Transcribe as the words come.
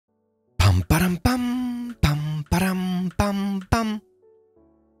Pam param pam pam param pam pam.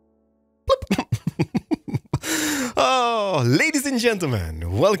 Oh, ladies and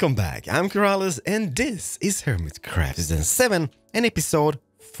gentlemen, welcome back. I'm Keralis and this is Hermitcraft Season 7 and episode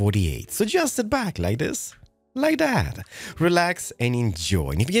 48. So just sit back like this, like that, relax and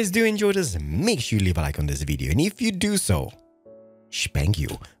enjoy. And if you guys do enjoy this, make sure you leave a like on this video. And if you do so, spank you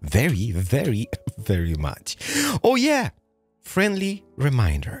very, very, very much. Oh yeah, friendly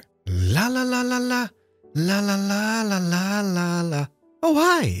reminder. La la la la la, la la la la la la la. Oh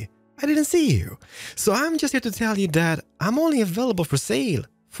hi, I didn't see you. So I'm just here to tell you that I'm only available for sale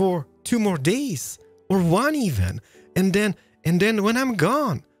for 2 more days, or 1 even. And then when I'm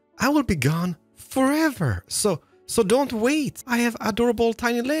gone, I will be gone forever. So don't wait. I have adorable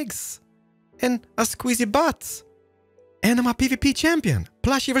tiny legs and a squeezy butt. And I'm a PvP champion.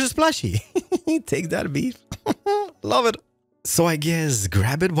 Plushie versus plushie. Take that, beef. Love it. So I guess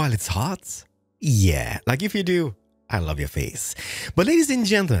grab it while it's hot? Yeah, like if you do, I love your face. But ladies and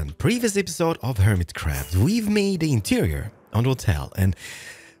gentlemen, previous episode of Hermitcraft, we've made the interior on the hotel. And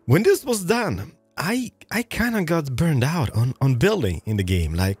when this was done, I kind of got burned out on building in the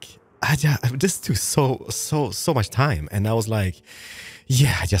game. Like, this took so much time. And I was like,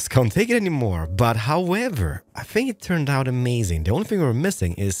 yeah, I just can't take it anymore. But however, I think it turned out amazing. The only thing we're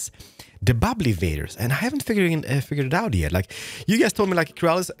missing is the bubbly vaders, and I haven't figured it out yet. Like, you guys told me, like,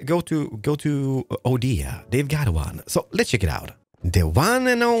 Keralis, go to Odia. They've got one. So let's check it out. The one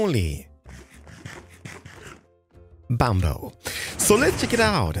and only Bambo. So let's check it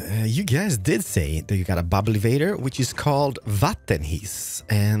out. You guys did say that you got a bubbly vader, which is called Vattenhiss,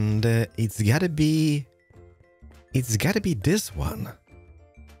 and it's gotta be this one.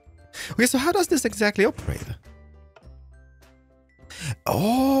 Okay, so how does this exactly operate?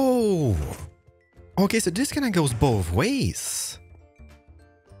 Oh, okay, so this kind of goes both ways.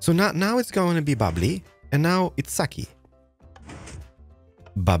 So now it's going to be bubbly, and now it's sucky.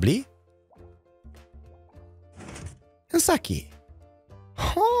 Bubbly and sucky.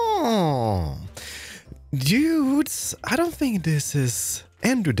 Oh, dudes, I don't think this is,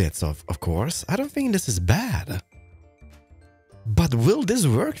 and dudettes of course, I don't think this is bad. But will this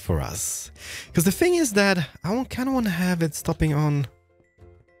work for us? Because the thing is that I kind of want to have it stopping on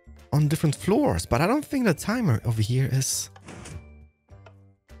different floors, but I don't think the timer over here is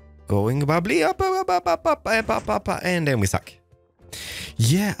going bubbly up, and then we suck.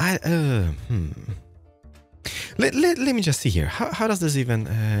 Yeah, Let me just see here. How does this even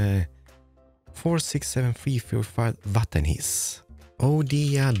 4, 6, 7, 3, 4, 5 Vattenhiss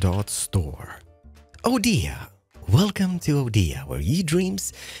Odia.store. Odia. Welcome to Odia, where your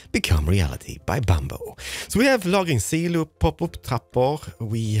dreams become reality by Bambo. So we have logging silo, pop-up trappor,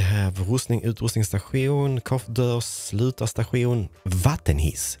 we have rustning, utrustningsstation, koffdörrs, sluterstation,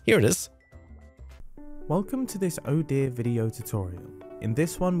 Vattenhiss. Here it is. Welcome to this Odia video tutorial. In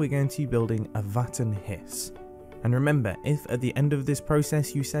this one we're going to be building a Vattenhiss. And remember, if at the end of this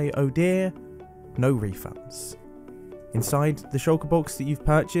process you say oh dear, no refunds. Inside the shulker box that you've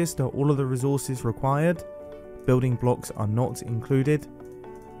purchased are all of the resources required. Building blocks are not included.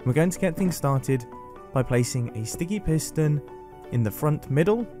 We're going to get things started by placing a sticky piston in the front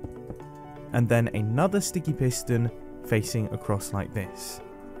middle and then another sticky piston facing across like this,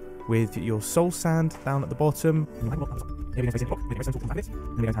 with your soul sand down at the bottom.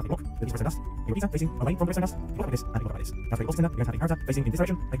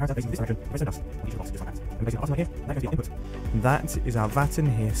 That is our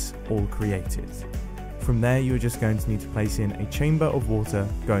Vattenhiss all created. From there, you're just going to need to place in a chamber of water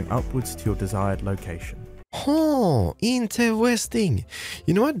going upwards to your desired location. Oh, interesting.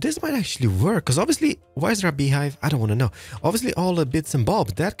 You know what? This might actually work, because obviously, why is there a beehive? I don't want to know. Obviously, all the bits and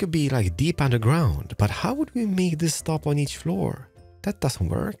bobs, that could be like deep underground. But how would we make this stop on each floor? That doesn't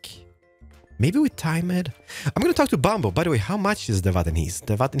work. Maybe we time it. I'm going to talk to Bambo. By the way, how much is the Vattenhiss?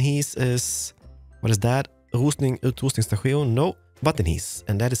 The Vattenhiss is, what is that? Utrustningsstation? No, Vattenhiss.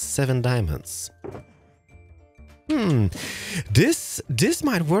 And that is 7 diamonds. This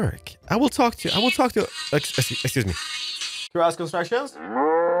might work. I will talk to excuse me. Keralis Constructions?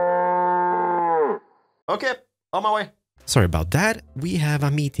 Okay, on my way. Sorry about that. We have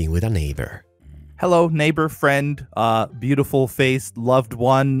a meeting with a neighbor. Hello, neighbor, friend, beautiful face, loved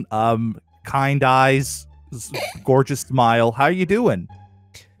one, kind eyes, gorgeous smile. How are you doing?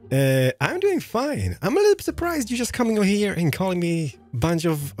 I'm doing fine. I'm a little bit surprised you just coming over here and calling me a bunch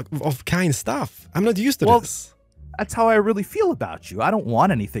of kind stuff. I'm not used to this. That's how I really feel about you. I don't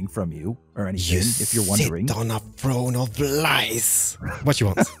want anything from you or anything, if you're wondering. Sit on a throne of lies. What you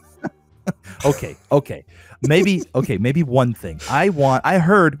want? Okay. Maybe one thing. I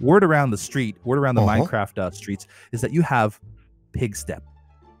heard word around the Minecraft streets is that you have pig step.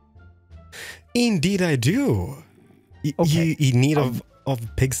 Indeed, I do. You in need of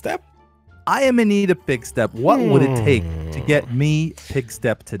pig step? I am in need of pig step. What would it take to get me pig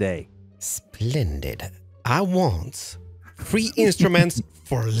step today? Splendid. I want free instruments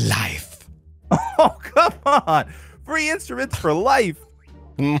for life. Oh, come on. Free instruments for life.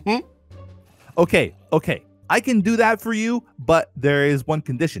 Mm-hmm. Okay. I can do that for you, but there is one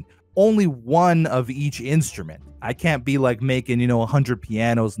condition. Only one of each instrument. I can't be like making, 100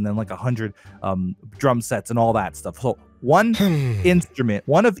 pianos and then like 100 drum sets and all that stuff. So one instrument,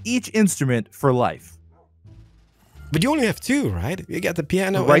 one of each instrument for life. But you only have two, right? You got the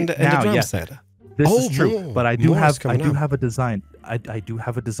piano Right and the now, drum yeah. set. This is true, but I do have a a design. I do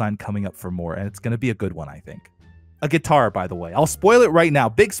have a design coming up for more, and it's going to be a good one, I think. A guitar, by the way. I'll spoil it right now.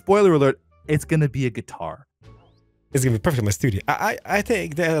 Big spoiler alert. It's going to be a guitar. It's gonna be perfect in my studio. I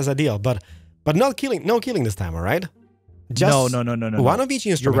take that as a deal, but no killing this time, all right? Just no. One of each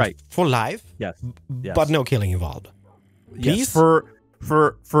instrument. You're right. For life. Yes. But no killing involved. Please? Yes. For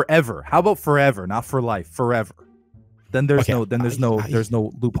forever. How about forever, not for life? Forever. Then there's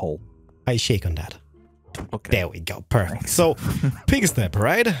no loophole. I shake on that. Okay. There we go. Perfect. So, pig step,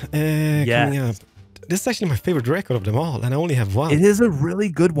 right? Coming up. This is actually my favorite record of them all, and I only have one. It is a really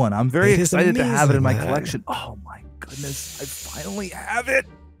good one. I'm very excited to have it in my man. collection. Oh my goodness, I finally have it.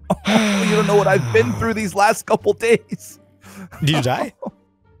 Oh, you don't know what I've been through these last couple days. Did you die?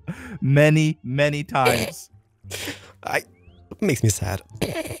 Many times. It makes me sad.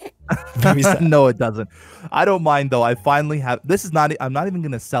 Very sad. No, it doesn't. I don't mind though. I finally have. I'm not even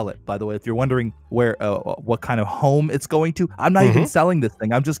going to sell it. By the way, if you're wondering where, what kind of home it's going to, I'm not even selling this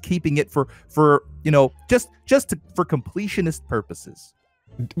thing. I'm just keeping it for for completionist purposes.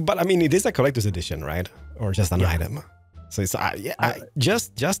 But I mean, it is a collector's edition, right? Or just an item. So it's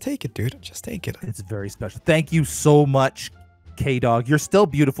just take it, dude. Just take it. It's very special. Thank you so much, K-Dog. You're still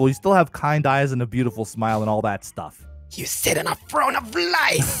beautiful. You still have kind eyes and a beautiful smile and all that stuff. You sit on a throne of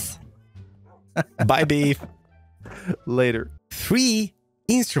lies. Bye, beef. Later. 3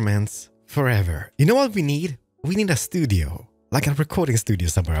 instruments forever. You know what we need? We need a studio. Like a recording studio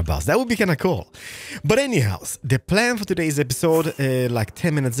somewhere above. That would be kind of cool. But anyhow, the plan for today's episode, like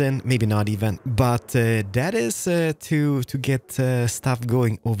 10 minutes in, maybe not even, but that is to get stuff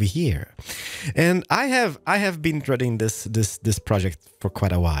going over here. And I have been dreading this project for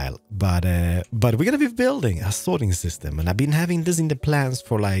quite a while, but we're gonna be building a sorting system, and I've been having this in the plans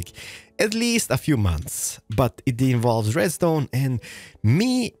for like at least a few months. But it involves redstone, and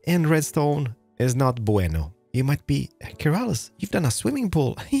me and redstone is not bueno. You might be, Keralis, you've done a swimming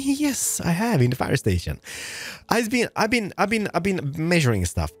pool. Yes, I have, in the fire station. I've been measuring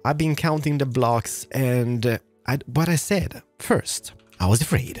stuff. I've been counting the blocks, and what I said first, I was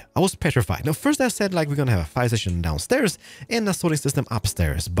afraid. I was petrified. Now, first I said like we're gonna have a fire station downstairs and a sorting system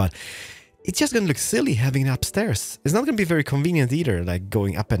upstairs, but it's just gonna look silly having it upstairs. It's not gonna be very convenient either, like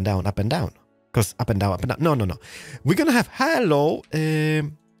going up and down, because up and down. No. We're gonna have hello.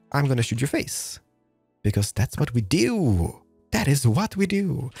 I'm gonna shoot your face. Because that's what we do. That is what we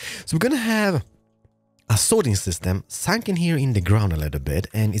do. So we're going to have a sorting system sunk in here in the ground a little bit.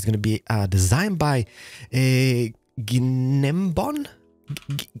 And it's going to be designed by Gnembon?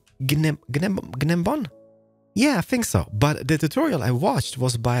 Gnembon? Yeah, I think so. But the tutorial I watched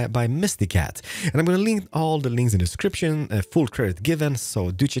was by Mysticat. And I'm going to link all the links in the description, full credit given. So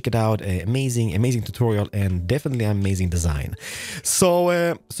do check it out. Amazing tutorial and definitely amazing design.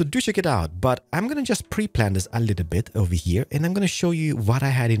 So do check it out. But I'm going to just pre-plan this a little bit over here. And I'm going to show you what I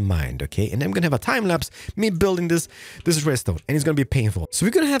had in mind, okay? And I'm going to have a time lapse, me building this redstone. And it's going to be painful. So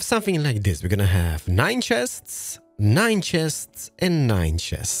we're going to have something like this. We're going to have 9 chests. 9 chests and 9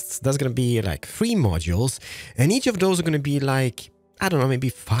 chests. That's gonna be like 3 modules, and each of those are gonna be like, I don't know, maybe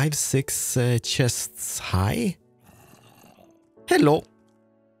 5-6 chests high. Hello.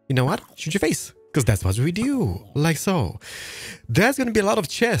 You know what? Shoot your face, because that's what we do, like so. There's gonna be a lot of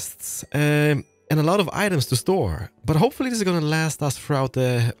chests and a lot of items to store, but hopefully this is gonna last us throughout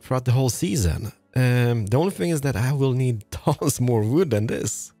the whole season. The only thing is that I will need tons more wood than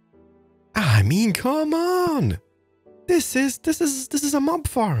this. I mean, come on. This is a mob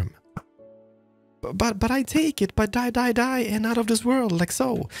farm. But I take it by die and out of this world, like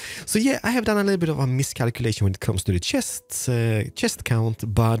so. So yeah, I have done a little bit of a miscalculation when it comes to the chest count,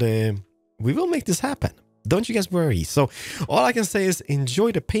 but we will make this happen. Don't you guys worry. So all I can say is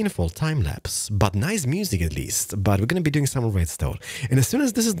enjoy the painful time lapse, but nice music at least. But we're gonna be doing some redstone, and as soon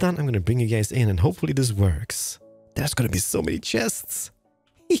as this is done, I'm gonna bring you guys in, and hopefully this works. There's gonna be so many chests.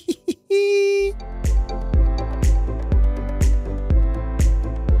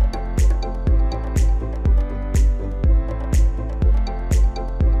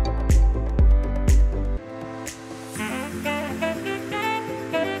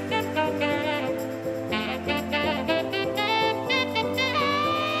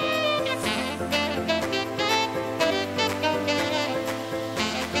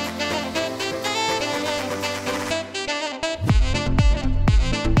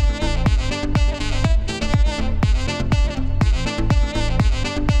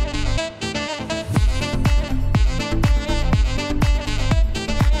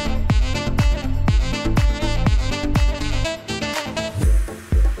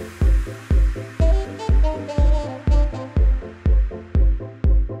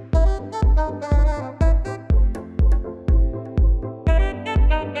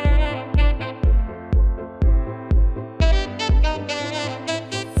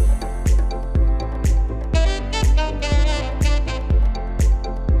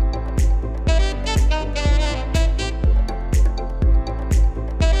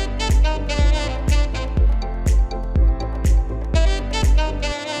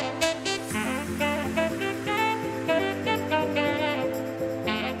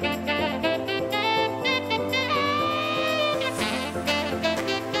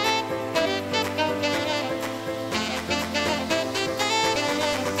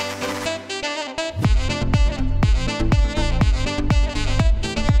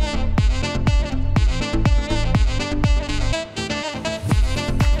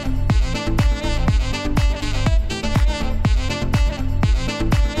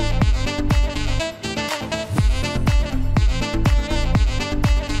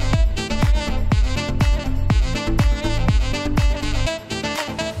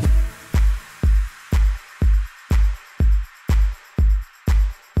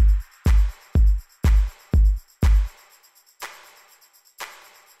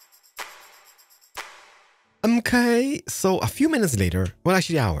 Okay, so a few minutes later, well,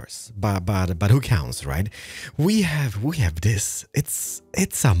 actually hours, but who counts, right? We have this. It's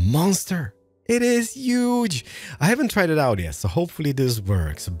a monster. It is huge. I haven't tried it out yet, so hopefully this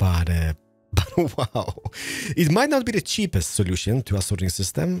works. But wow, it might not be the cheapest solution to a sorting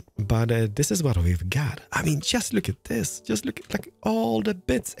system, but this is what we've got. I mean, just look at this. Just look at like all the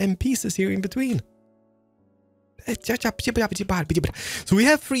bits and pieces here in between. So we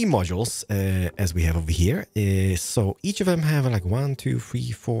have 3 modules as we have over here. So each of them have like 1, 2,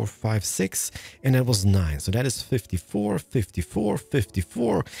 3, 4, 5, 6, and that was 9. So that is 54, 54,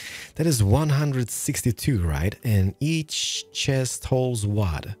 54. That is 162, right? And each chest holds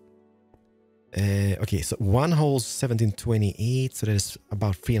what? Okay, so one holds 1728, so that is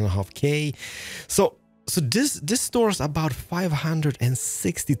about 3.5K. So this stores about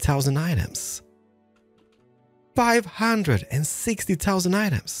 560,000 items. 560,000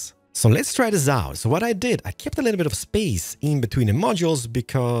 items. So let's try this out. So what I did, I kept a little bit of space in between the modules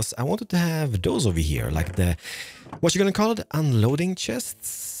because I wanted to have those over here, like the, what you gonna call it? Unloading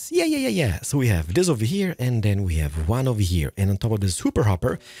chests? Yeah. So we have this over here, and then we have one over here. And on top of this Hooper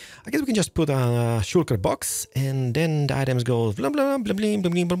Hopper, I guess we can just put a shulker box, and then the items go blah, blah, blah, blah,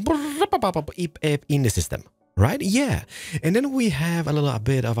 blah, blah, in the system. Right? Yeah. And then we have a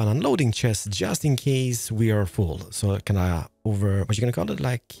bit of an unloading chest just in case we are full. So kind of what you gonna call it?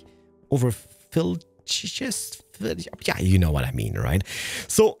 Like overfilled chest? Yeah, you know what I mean, right?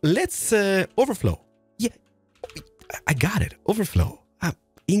 So let's overflow. Yeah, I got it. Overflow.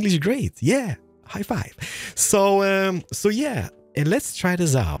 English great. Yeah. High five. So yeah. And let's try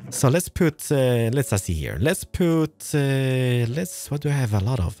this out. So let's put, let's see here. Let's put, what do I have a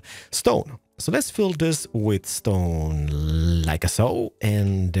lot of? Stone. So let's fill this with stone like so,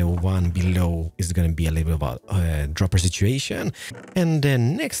 and the one below is going to be a little bit of a dropper situation. And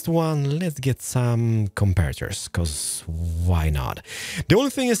then next one, let's get some comparators, because why not? The only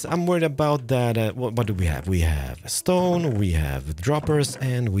thing is I'm worried about that, what do we have? We have stone, we have droppers,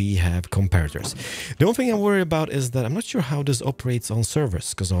 and we have comparators. The only thing I'm worried about is that I'm not sure how this operates on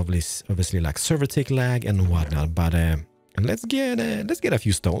servers, because obviously like server take lag and whatnot, but and let's get a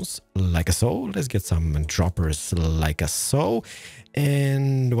few stones like so. Let's get some droppers like so.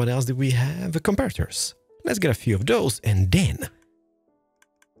 And what else do we have? Comparators. Let's get a few of those, and then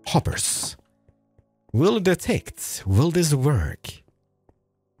hoppers. Will it detect? Will this work?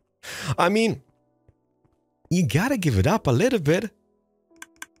 I mean, you gotta give it up a little bit.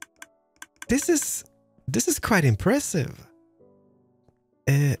 This is quite impressive.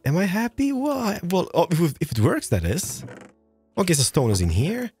 Am I happy? Well, if it works, that is. Okay, so stone is in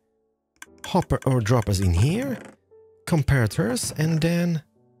here. Hopper or droppers in here. Comparators, and then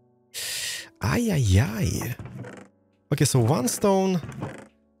Ay, ay, ay. Okay, so one stone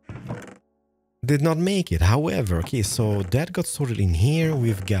did not make it. However, okay, so that got sorted in here.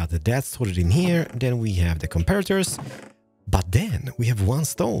 We've got that sorted in here. Then we have the comparators. But then we have one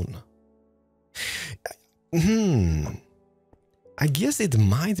stone. I guess it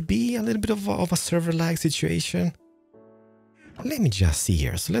might be a little bit of a server lag situation. Let me just see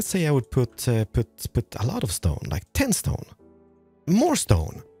here. So let's say I would put a lot of stone, like 10 stone. More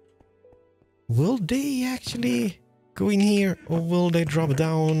stone. Will they actually go in here, or will they drop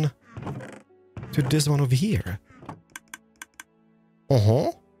down to this one over here?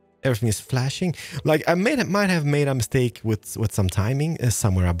 Everything is flashing. Like I might have made a mistake with some timing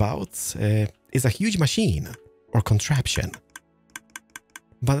somewhere about. It's a huge machine or contraption.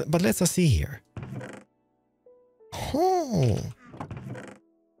 But let's see here. Oh.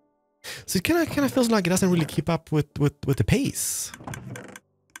 So it kind of feels like it doesn't really keep up with the pace.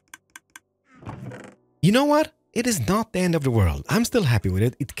 You know what? It is not the end of the world. I'm still happy with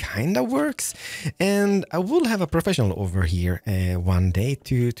it. It kind of works. And I will have a professional over here one day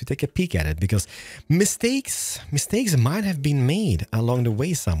to take a peek at it, because mistakes might have been made along the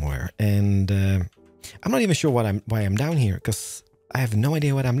way somewhere. And I'm not even sure why I'm down here, because I have no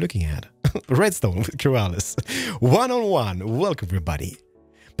idea what I'm looking at. Redstone with Keralis. One-on-one. Welcome, everybody.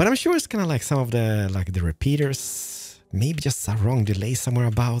 But I'm sure it's kind of like some of the repeaters. Maybe just a wrong delay somewhere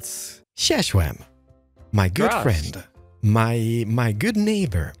about. Shashwam. My good friend, my good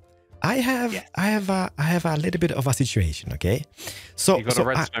neighbor. I have a little bit of a situation, okay? So you got a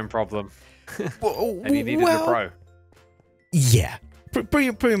redstone problem, and you needed a pro. Yeah,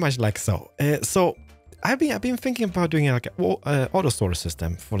 pretty much like so. So I've been thinking about doing like an auto sorter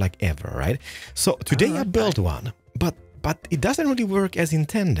system for like ever, right? So today I built one, but it doesn't really work as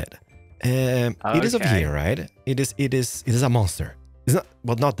intended. It is over here, right? It is a monster. It's not,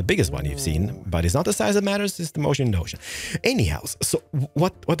 well, not the biggest one you've seen, but it's not the size that matters, it's the motion in the ocean. Anyhow, so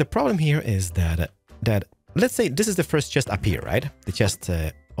what the problem here is that let's say this is the first chest up here, right? The chest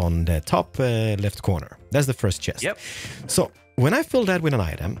on the top left corner. That's the first chest. Yep. So when I fill that with an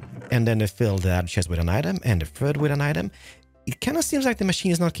item, and then I fill that chest with an item, and the third with an item, it kind of seems like the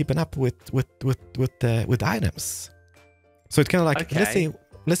machine is not keeping up with items. So it's kind of like,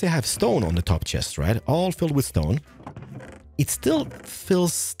 let's say I have stone on the top chest, right? All filled with stone. It still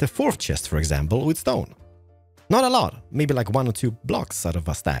fills the fourth chest, for example, with stone. Not a lot, maybe like 1 or 2 blocks out of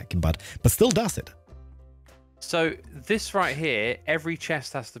a stack, but still does it. So this right here, every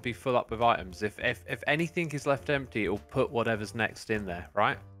chest has to be full up with items. If anything is left empty, it'll put whatever's next in there,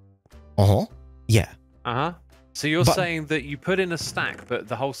 right? Yeah. So you're saying that you put in a stack, but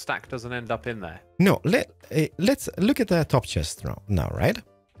the whole stack doesn't end up in there? No, let's look at the top chest now, right?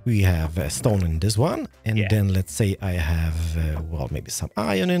 We have stone in this one, and then let's say I have, well, maybe some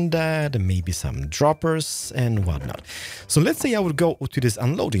iron in that, and maybe some droppers and whatnot. So let's say I would go to this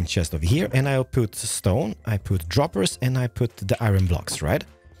unloading chest over here, and I'll put stone, I put droppers, and I put the iron blocks, right?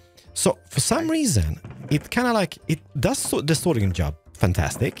 So for some reason, it kind of like, it does the sorting job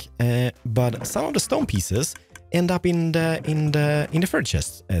fantastic, but some of the stone pieces end up in the third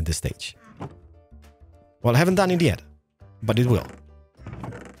chest at this stage. Well, I haven't done it yet, but it will.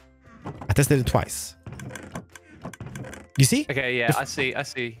 I tested it twice. You see? Okay, yeah, I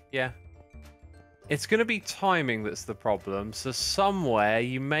see, yeah. It's going to be timing that's the problem. So somewhere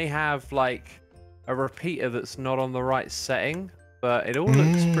you may have like a repeater that's not on the right setting, but it all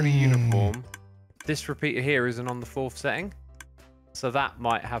looks pretty uniform. This repeater here isn't on the 4th setting, so that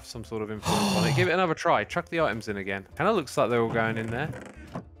might have some sort of influence on it. Give it another try. Chuck the items in again. Kind of looks like they're all going in there.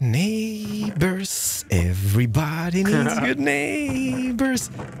 Neighbors, everybody needs good neighbors.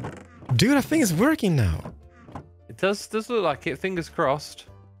 Dude, I think it's working now. It does look like it. Fingers crossed.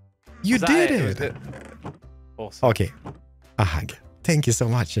 You did it. Awesome. Okay. A hug. Thank you so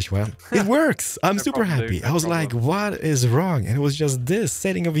much, Ashwell. It works. I'm super happy. Dude, I was like, what is wrong? And it was just this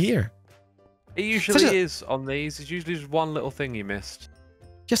setting over here. It usually is on these. It's usually just one little thing you missed.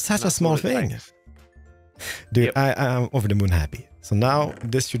 Just such a small thing. Dude, I'm over the moon happy. So now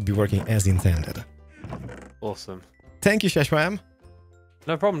this should be working as intended. Awesome. Thank you, Shashwam.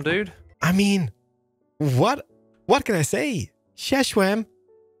 No problem, dude. I mean, what can I say? Shashwam,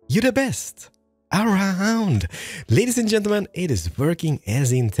 you're the best around. Ladies and gentlemen, it is working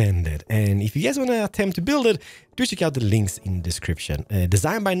as intended. And if you guys want to attempt to build it, do check out the links in the description.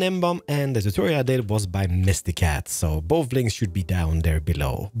 Designed by Gnembon, and the tutorial I did was by Mysticat. So both links should be down there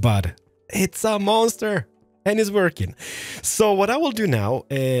below. But it's a monster. And it's working. So what I will do now,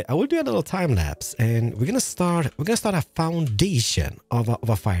 I will do a little time lapse, and we're gonna start a foundation of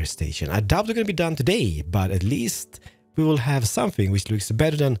a fire station. I doubt it's gonna be done today, but at least we will have something which looks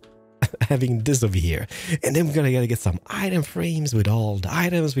better than having this over here. And then we're gonna gotta get some item frames with all the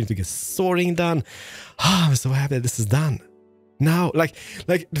items. We need to get sorting done. I'm so happy that this is done. Now, like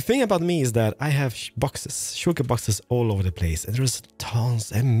the thing about me is that I have boxes, sugar boxes all over the place, and there's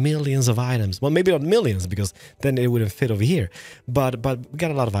tons and millions of items. Well, maybe not millions because then it wouldn't fit over here, but we got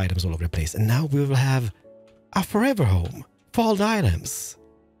a lot of items all over the place, and now we will have a forever home for all the items.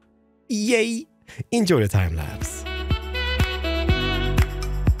 Yay! Enjoy the time lapse.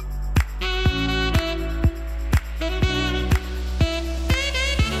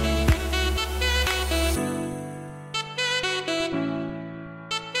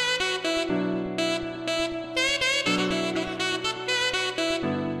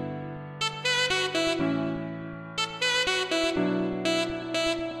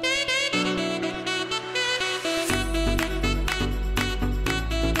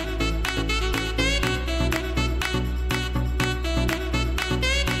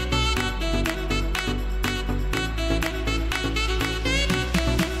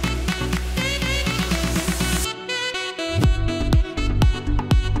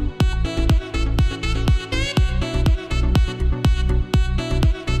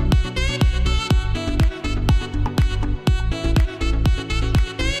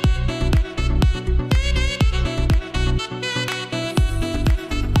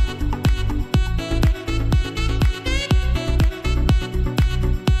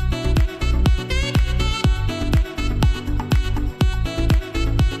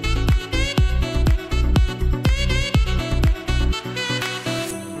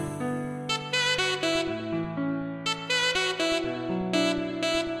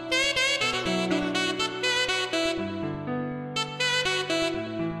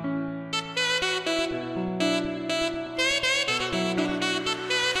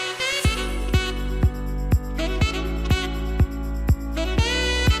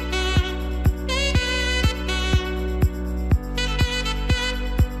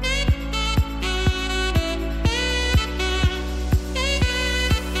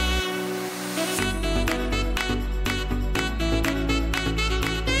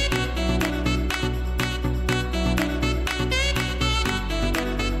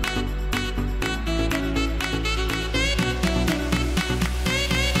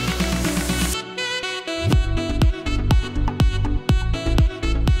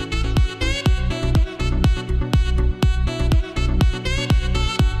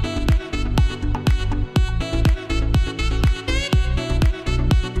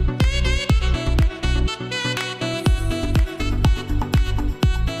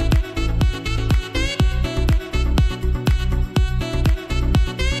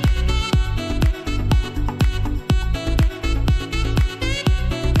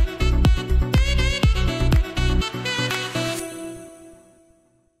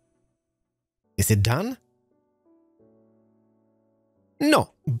 Is it done?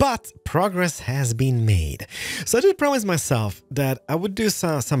 No, but progress has been made. So I did promise myself that I would do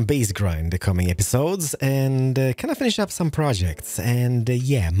some base grind in the coming episodes and kind of finish up some projects. And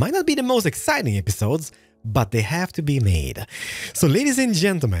yeah, might not be the most exciting episodes, but they have to be made. So ladies and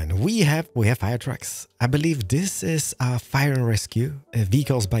gentlemen, we have fire trucks. I believe this is a fire and rescue,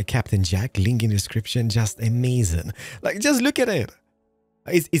 vehicles by Captain Jack, link in the description, just amazing. Like, just look at it.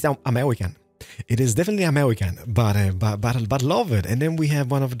 It's American. It is definitely American, but love it. And then we have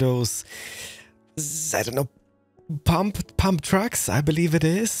one of those, I don't know, pump trucks, I believe it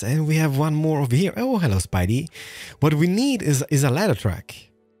is. And we have one more over here. Oh, hello, Spidey. What we need is a ladder truck.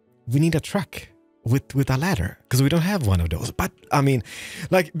 We need a truck with a ladder because we don't have one of those. But I mean,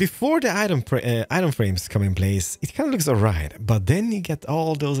 like before the item frames come in place, it kind of looks alright. But then you get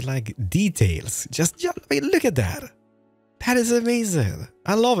all those like details. Just look at that. That is amazing.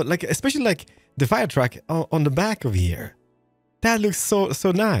 I love it. Like, especially like the fire truck on the back of here. That looks so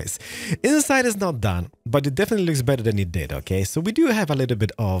nice. Inside is not done, but it definitely looks better than it did. Okay, so we do have a little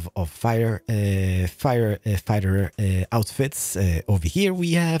bit of fighter outfits over here.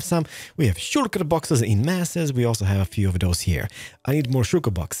 We have shulker boxes in masses. We also have a few of those here. I need more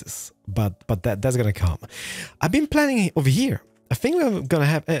shulker boxes, but that's gonna come. I've been planning over here. I think we're gonna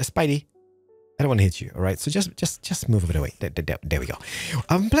have Spidey. I don't want to hit you, all right? So just move it away. There we go.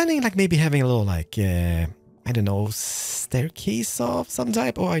 I'm planning like maybe having a little like I don't know, staircase of some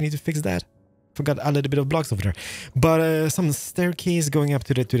type. Oh, I need to fix that. Forgot a little bit of blocks over there. But some staircase going up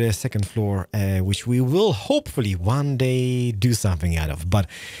to the second floor, which we will hopefully one day do something out of. But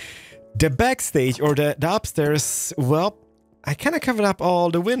the backstage or the upstairs, well, I kind of covered up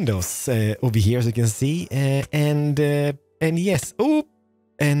all the windows over here, as you can see. And yes, oh,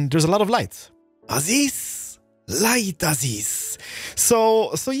 and there's a lot of lights. Aziz, Light Aziz.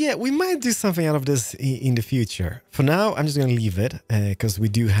 So yeah, we might do something out of this in the future. For now, I'm just gonna leave it because we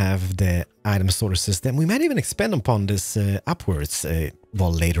do have the item sorter system. We might even expand upon this upwards,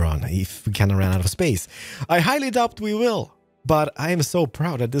 well, later on, if we kind of run out of space. I highly doubt we will, but I am so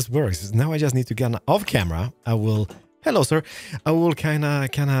proud that this works. Now I just need to get off camera. I will, hello sir, I will kind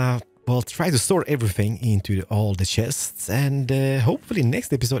of, well, try to sort everything into all the chests, and hopefully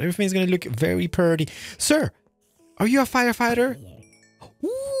next episode everything is gonna look very pretty. Sir, are you a firefighter?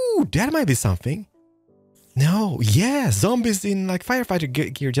 Ooh, that might be something. No, yeah, zombies in like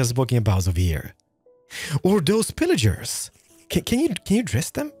firefighter gear just walking about over here. Or those pillagers. Can you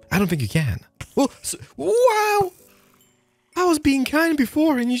dress them? I don't think you can. Oh, wow! I was being kind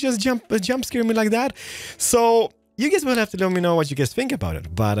before, and you just jump scare me like that. So you guys will have to let me know what you guys think about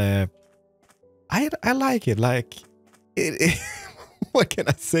it. But I like it. Like it what can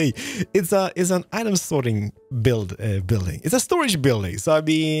I say? It's an item sorting building. It's a storage building. So I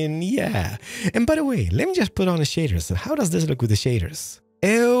mean, yeah. And by the way, let me just put on the shaders. So how does this look with the shaders?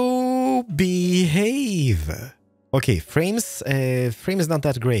 Oh, behave. Okay, frame is not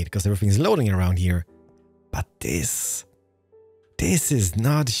that great because everything's loading around here. But this is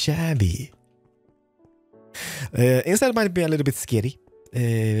not shabby. Inside might be a little bit scary.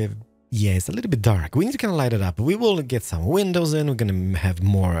 Yeah, it's a little bit dark. We need to kind of light it up. We will get some windows in. We're going to have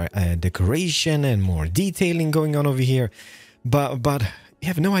more decoration and more detailing going on over here. But you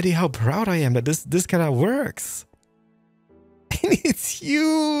have no idea how proud I am that this kind of works. And it's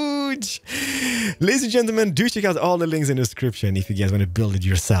huge. Ladies and gentlemen, do check out all the links in the description if you guys want to build it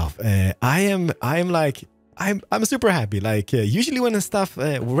yourself. I'm super happy. Like usually when stuff,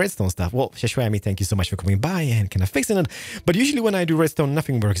 redstone stuff, well, Shashwami, thank you so much for coming by and kind of fixing it. But usually when I do redstone,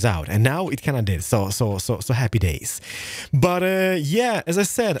 nothing works out, and now it kind of did. So happy days. But yeah, as I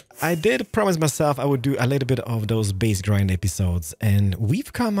said, I did promise myself I would do a little bit of those base grind episodes, and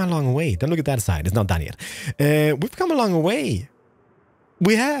we've come a long way. Don't look at that side; it's not done yet. We've come a long way.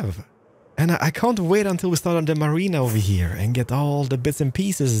 We have. And I can't wait until we start on the marina over here and get all the bits and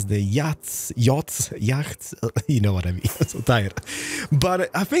pieces, the yachts, you know what I mean. I'm so tired. But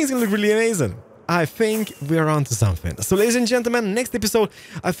I think it's going to look really amazing. I think we're on to something. So ladies and gentlemen, next episode,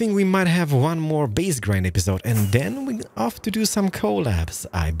 I think we might have one more base grind episode, and then we're off to do some collabs,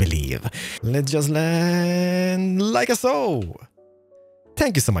 I believe. Let's just land like so.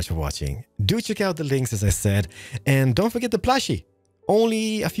 Thank you so much for watching. Do check out the links, as I said, and don't forget the plushie.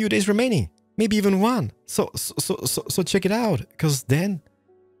 Only a few days remaining, maybe even one. So check it out, because then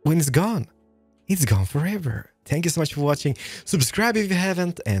when it's gone forever. Thank you so much for watching. Subscribe if you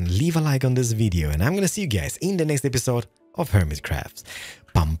haven't, and leave a like on this video. And I'm gonna see you guys in the next episode of Hermitcraft.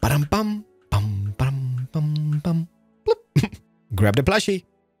 Bum ba-dum bum bum bum bum bum. Grab the plushie.